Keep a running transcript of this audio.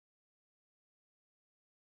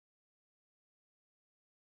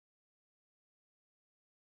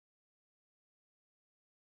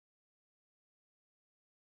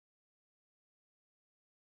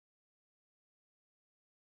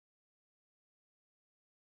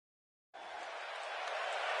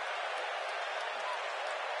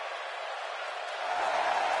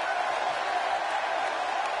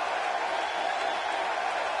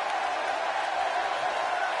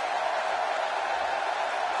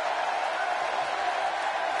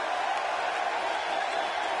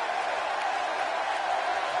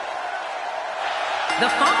The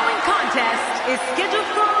following contest is scheduled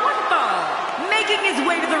for one fall. Making his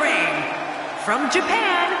way to the ring, from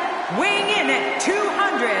Japan, weighing in at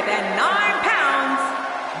 209 pounds,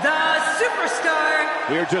 the Superstar.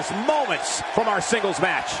 We are just moments from our singles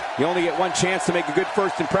match. You only get one chance to make a good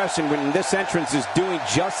first impression when this entrance is doing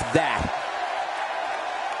just that.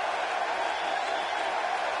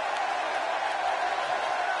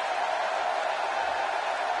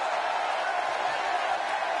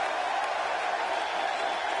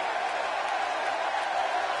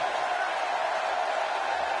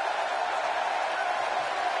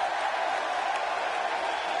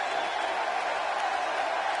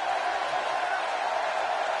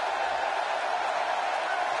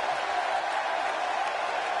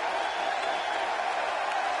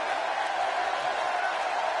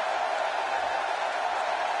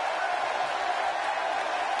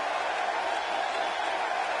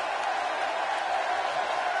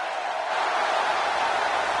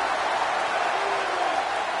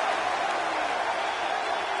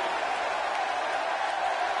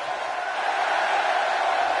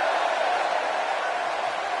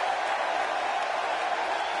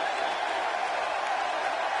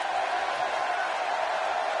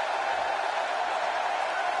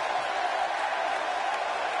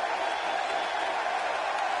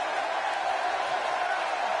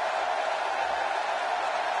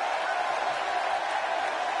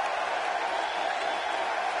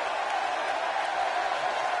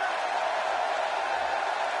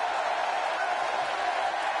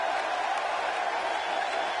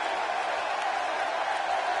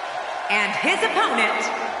 And his opponent,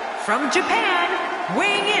 from Japan,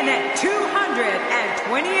 weighing in at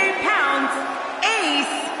 228 pounds,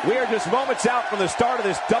 Ace. We are just moments out from the start of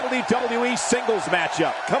this WWE singles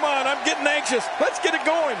matchup. Come on, I'm getting anxious. Let's get it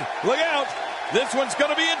going. Look out. This one's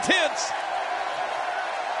going to be intense.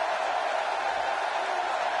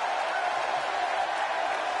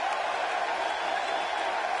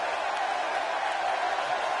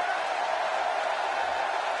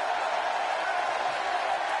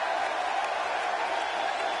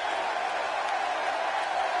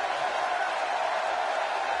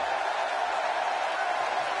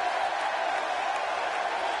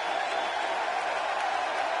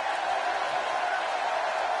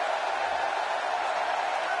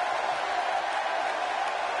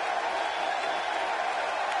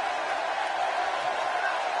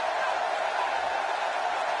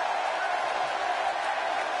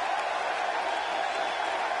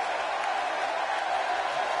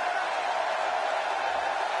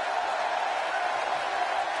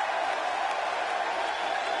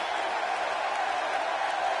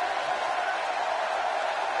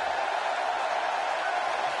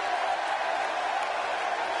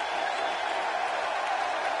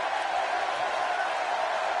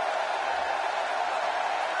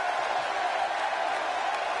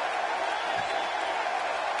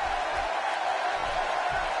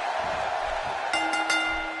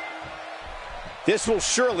 This will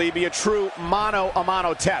surely be a true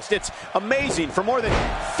mano-a-mano test. It's amazing. For more than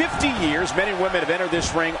 50 years, men and women have entered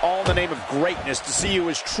this ring all in the name of greatness to see who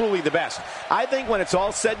is truly the best. I think when it's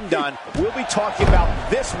all said and done, we'll be talking about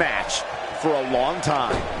this match for a long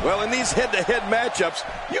time. Well, in these head-to-head matchups,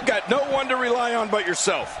 you've got no one to rely on but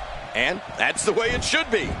yourself. And that's the way it should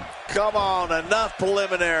be. Come on, enough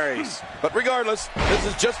preliminaries. But regardless, this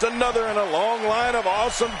is just another in a long line of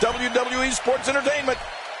awesome WWE sports entertainment.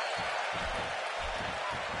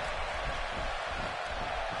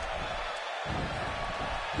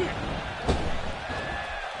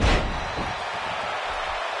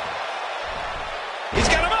 He's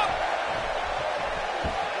got him up.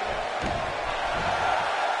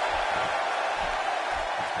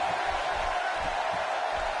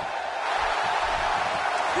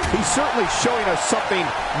 He's certainly showing us something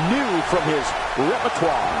new from his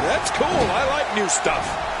repertoire. That's cool. I like new stuff.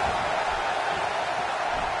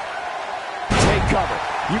 Take cover.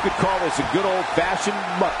 You could call this a good old-fashioned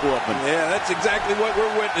butt whooping. Yeah, that's exactly what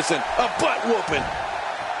we're witnessing. A butt whooping.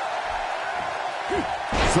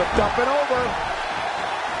 Flipped up and over.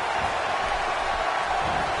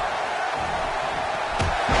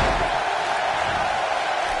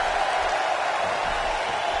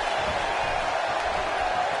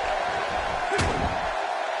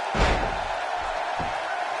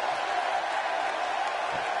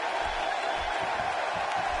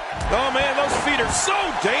 Oh, man, those feet are so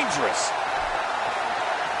dangerous.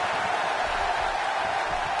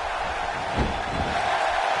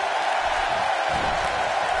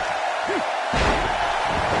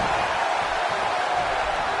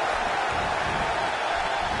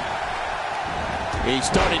 He's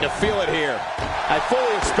starting to feel it here. I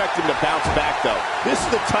fully expect him to bounce back, though. This is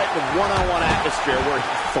the type of one-on-one atmosphere where he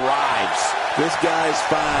thrives. This guy's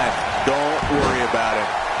fine. Don't worry about him.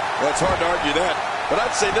 Well, it's hard to argue that, but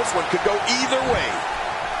I'd say this one could go either way.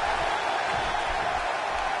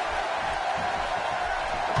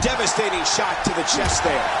 Devastating shot to the chest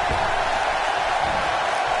there.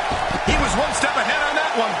 He was one step ahead on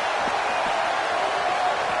that one.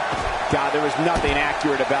 God, there was nothing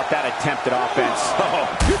accurate about that attempted offense. Oh,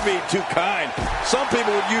 you're being too kind. Some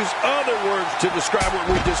people would use other words to describe what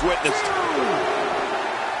we just witnessed.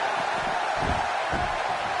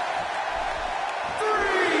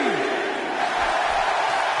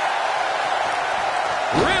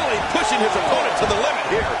 Really pushing his opponent to the limit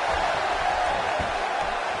here.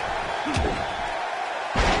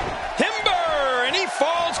 Timber, and he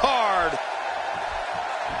falls hard.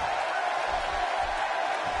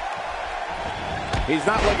 He's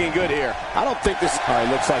not looking good here. I don't think this... All right,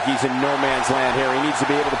 looks like he's in no man's land here. He needs to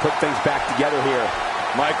be able to put things back together here.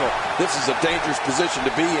 Michael, this is a dangerous position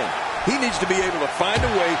to be in. He needs to be able to find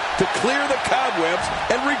a way to clear the cobwebs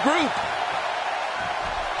and regroup.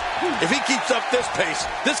 If he keeps up this pace,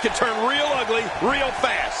 this could turn real ugly real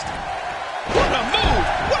fast. What a move!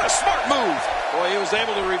 What a smart move! Boy, he was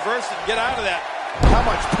able to reverse it and get out of that. How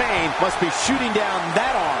much pain must be shooting down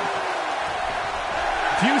that arm?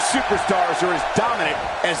 Few superstars are as dominant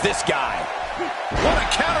as this guy. What a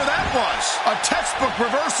counter that was! A textbook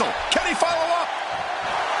reversal. Can he follow up?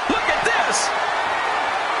 Look at this!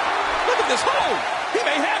 Look at this hold! He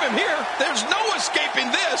may have him here. There's no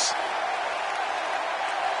escaping this.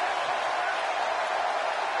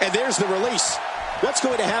 And there's the release. What's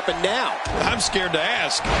going to happen now? I'm scared to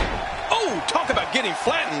ask. Oh, talk about getting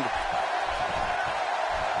flattened.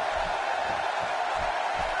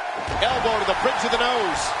 Elbow to the bridge of the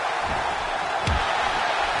nose.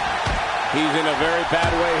 He's in a very bad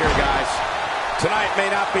way here, guys. Tonight may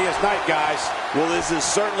not be his night, guys. Well, this is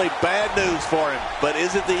certainly bad news for him. But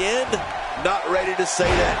is it the end? Not ready to say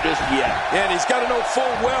that just yet. And he's got to know full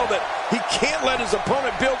well that he can't let his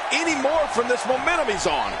opponent build any more from this momentum he's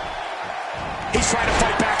on. He's trying to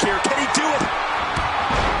fight back here. Can he do it?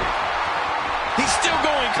 He's still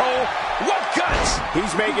going, Cole. What guts!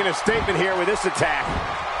 He's making a statement here with this attack.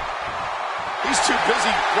 He's too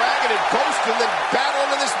busy bragging and boasting than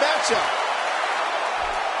battling in this matchup.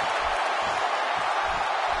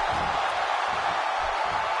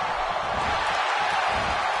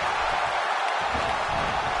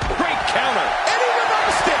 Great counter. And he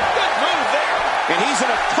reversed it. Good move there. And he's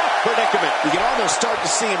in a tough predicament. You can almost start to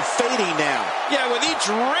see him fading now. Yeah, with each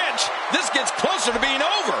wrench, this gets closer to being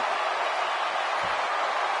over.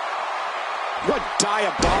 What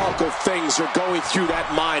diabolical things are going through that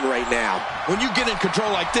mind right now? When you get in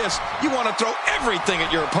control like this, you want to throw everything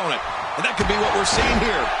at your opponent. And that could be what we're seeing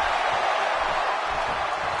here.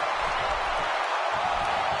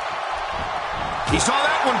 He saw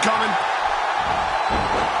that one coming.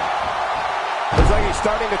 Looks like he's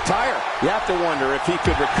starting to tire. You have to wonder if he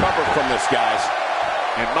could recover from this, guys.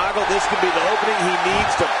 And, Michael, this could be the opening he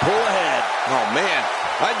needs to pull ahead. Oh, man.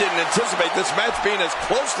 I didn't anticipate this match being as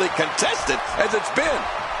closely contested as it's been.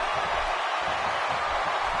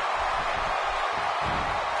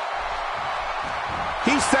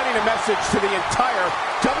 He's sending a message to the entire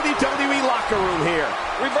WWE locker room here.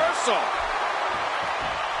 Reversal.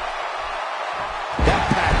 That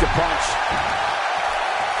packed a punch.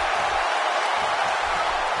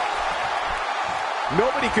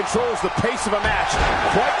 Nobody controls the pace of a match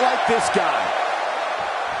quite like this guy.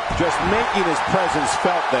 Just making his presence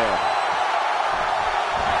felt there.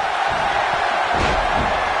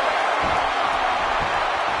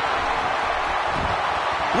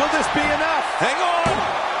 Will this be enough? Hang on.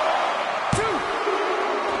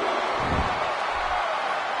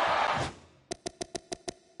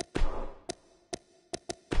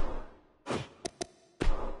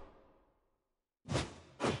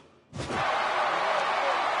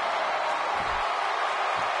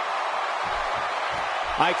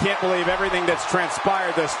 I can't believe everything that's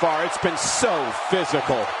transpired thus far. It's been so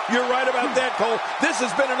physical. You're right about that, Cole. This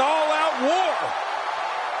has been an all-out war.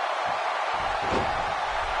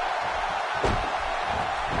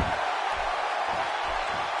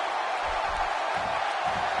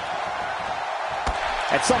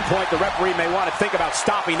 At some point, the referee may want to think about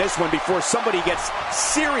stopping this one before somebody gets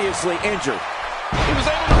seriously injured. He was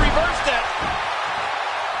able to reverse that.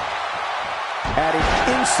 Adding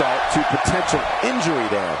insult to potential injury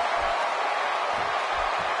there.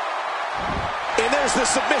 And there's the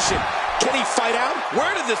submission. Can he fight out?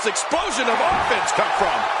 Where did this explosion of offense come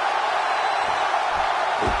from?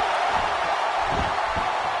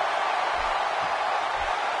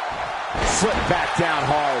 foot back down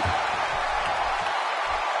hard.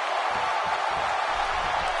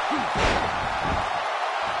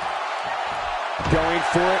 Going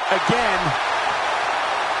for it again.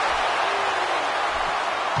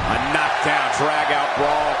 A knockdown, drag-out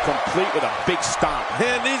brawl, complete with a big stomp.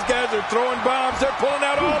 And these guys are throwing bombs. They're pulling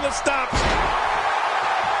out all the stops.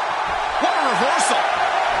 What a reversal.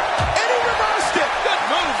 And he reversed it. Good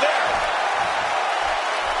move there.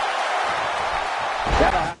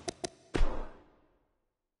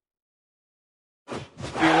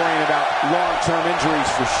 Be worrying about long-term injuries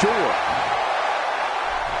for sure.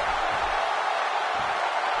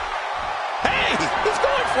 Hey, he's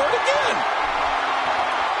going for it again.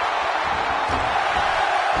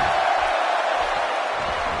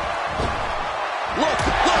 Look.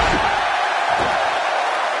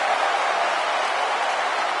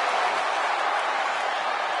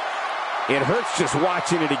 It hurts just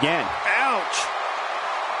watching it again. Ouch.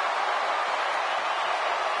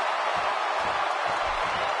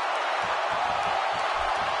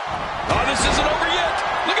 Oh, this isn't over yet.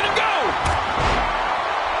 Look at him go.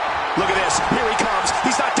 Look at this. Here he comes.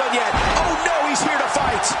 He's not done yet. Oh, no, he's here to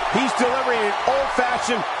fight. He's delivering an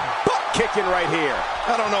old-fashioned butt kicking right here.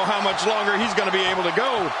 I don't know how much longer he's going to be able to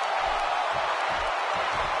go.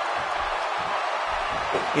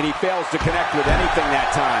 And he fails to connect with anything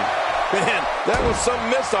that time. Man, that was some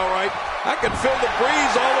miss, all right. I could feel the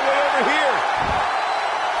breeze all the way over here.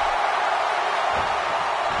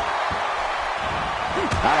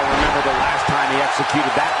 I don't remember the last time he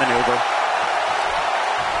executed that maneuver.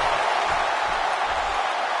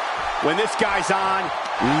 When this guy's on,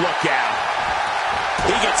 look out.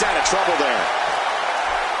 He gets out of trouble there.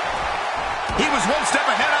 He was one step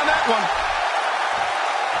ahead on that one.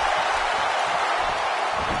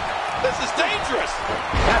 This is dangerous.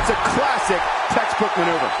 That's a classic textbook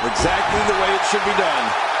maneuver. Exactly the way it should be done.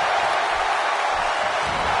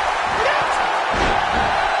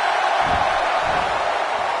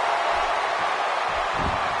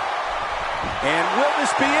 And will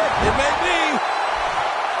this be it? It may be.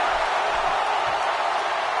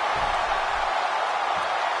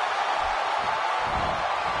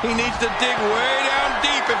 He needs to dig way down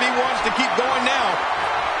deep if he wants to keep going now.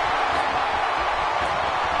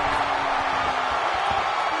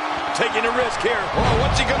 Taking a risk here. Oh,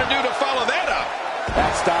 what's he going to do to follow that up?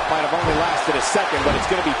 That stop might have only lasted a second, but it's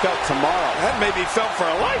going to be felt tomorrow. That may be felt for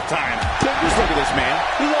a lifetime. Just look at this man.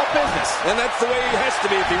 He's all business. And that's the way he has to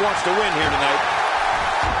be if he wants to win here tonight.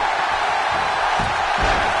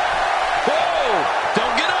 Whoa!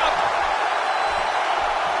 Don't get up!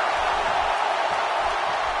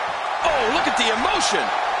 Oh, look at the emotion!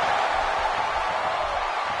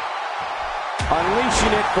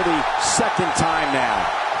 Unleashing it for the second time now.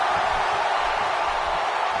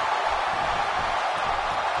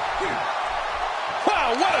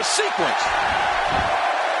 Wow, what a sequence!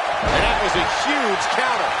 And that was a huge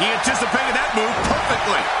counter. He anticipated that move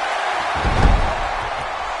perfectly.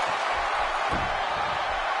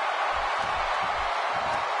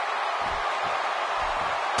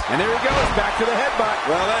 And there he goes, back to the headbutt.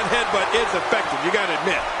 Well, that headbutt is effective, you got to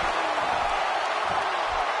admit.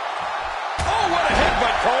 Oh, what a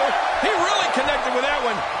headbutt, Cole! He really connected with that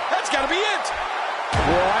one. That's got to be it.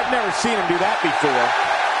 Well, I've never seen him do that before.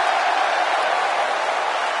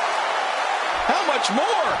 How much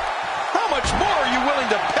more? How much more are you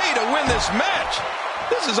willing to pay to win this match?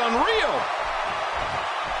 This is unreal.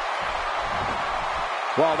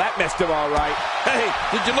 Well, that missed him all right. Hey,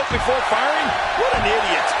 did you look before firing? What an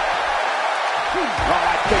idiot. Oh,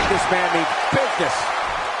 I think this man means business.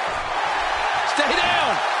 Stay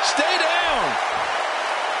down. Stay down.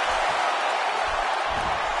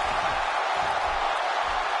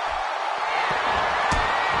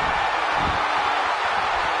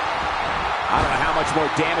 I don't know how much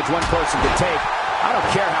more damage one person can take. I don't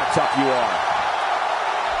care how tough you are.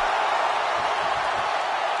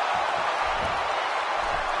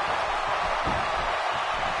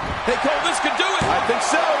 Hey, Cole, this could do it. I think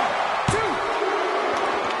so.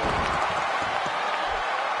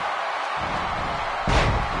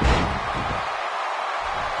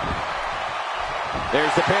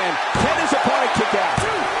 There's the pin. Can his opponent kick out?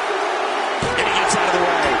 And he gets out of the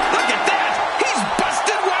way. Look at that. He's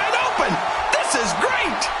busted wide open. This is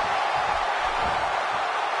great.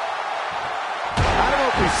 I don't know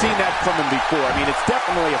if we've seen that from him before. I mean, it's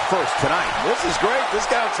definitely a first tonight. This is great. This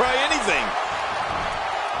guy will try anything.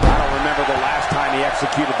 I don't remember the last time he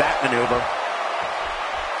executed that maneuver.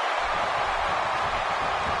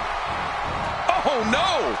 Oh,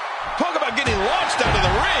 no. Talk about getting launched out of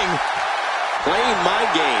the ring. Playing mind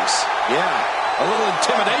games. Yeah, a little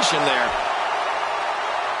intimidation there.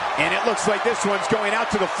 And it looks like this one's going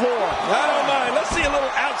out to the floor. I don't mind. Let's see a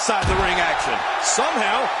little outside the ring action.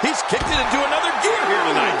 Somehow, he's kicked it into another gear here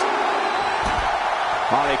tonight.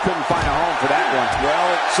 Oh, they couldn't find a home for that one. Well,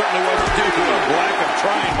 it certainly wasn't due to a lack of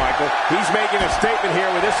trying, Michael. He's making a statement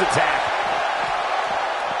here with this attack.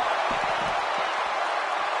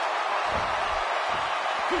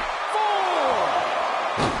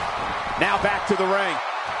 Now back to the ring.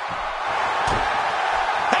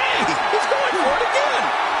 Hey, he's going for it again.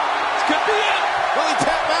 This could be it. Will he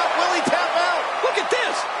tap out? Will he tap out? Look at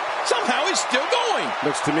this. Somehow he's still going.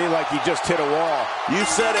 Looks to me like he just hit a wall. You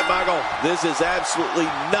said it, Michael. This is absolutely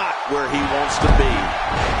not where he wants to be.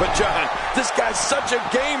 But, John, this guy's such a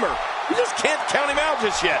gamer. You just can't count him out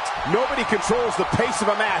just yet. Nobody controls the pace of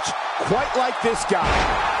a match quite like this guy.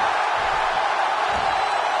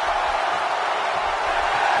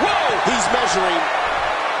 Whoa! He's measuring.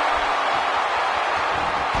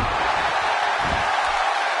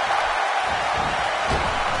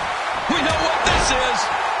 We know what this is.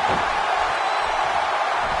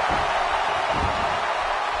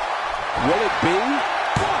 Will it be? 1,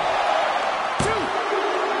 2.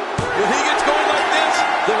 When he gets going like this,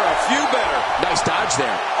 there are a few better. Nice dodge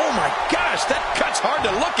there. Oh, my gosh, that cut's hard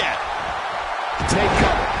to look at. Take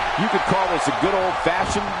cover. You could call this a good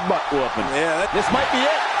old-fashioned butt whooping. Yeah, This might be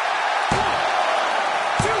it. 1,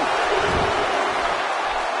 2.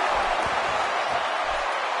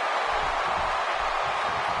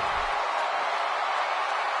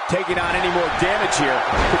 Taking on any more damage here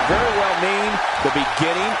could very well mean the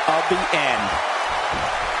beginning of the end.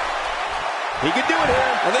 He could do it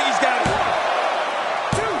here. I think he's got it.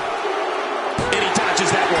 1, 2. And he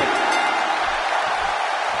dodges that one.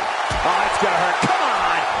 Oh, that's gonna hurt. Come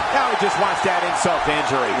on. Now he just wants that insult to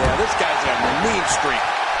injury. Yeah, this guy's a mean streak.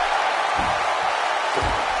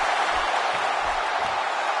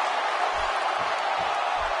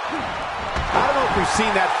 I don't know if we've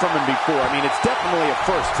seen that from him before. I mean, it's definitely a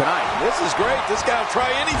first tonight. This is great. This guy will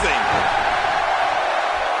try anything.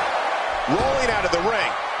 Rolling out of the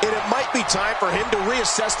ring. And it might be time for him to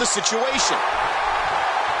reassess the situation.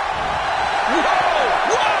 Whoa!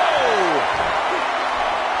 Whoa!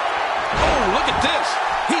 Oh, look at this.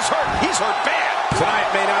 He's hurt. He's hurt bad. Tonight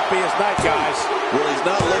may not be his night, guys. Well, he's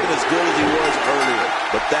not looking as good as he was earlier,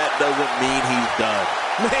 but that doesn't mean he's done.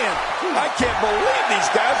 Man, I can't believe these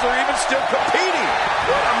guys are even still competing.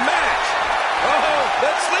 What a match. Oh,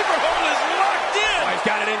 that sleeper hold is locked in. Oh, he's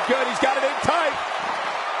got it in good. He's got it in tight.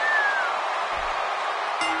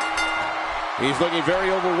 He's looking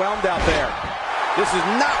very overwhelmed out there. This is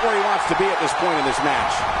not where he wants to be at this point in this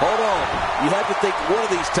match. Hold on. You have to think one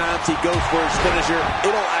of these times he goes for his finisher,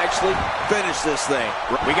 it'll actually finish this thing.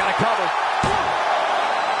 We got to cover.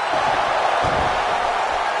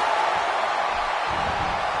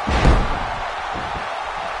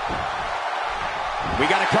 We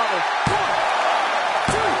got to cover.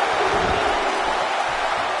 1,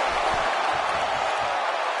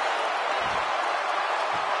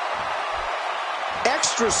 2.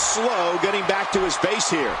 Extra slow getting back to his base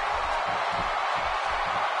here.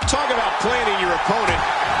 Talk about planning your opponent.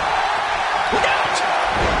 Look out!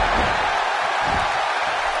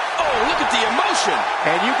 Oh, look at the emotion.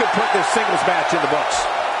 And you can put this singles match in the books.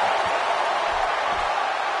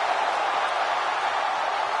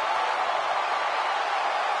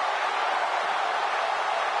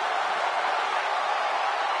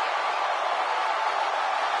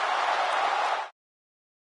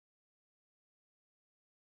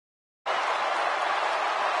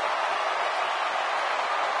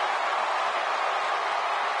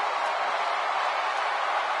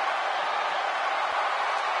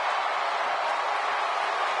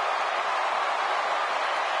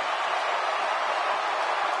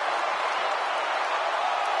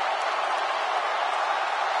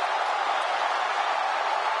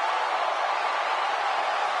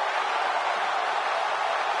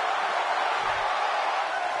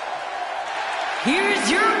 Here's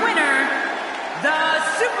your winner, the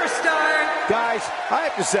Superstar. Guys, I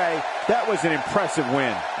have to say, that was an impressive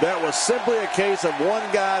win. That was simply a case of one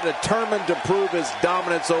guy determined to prove his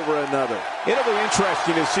dominance over another. It'll be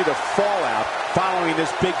interesting to see the fallout following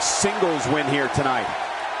this big singles win here tonight.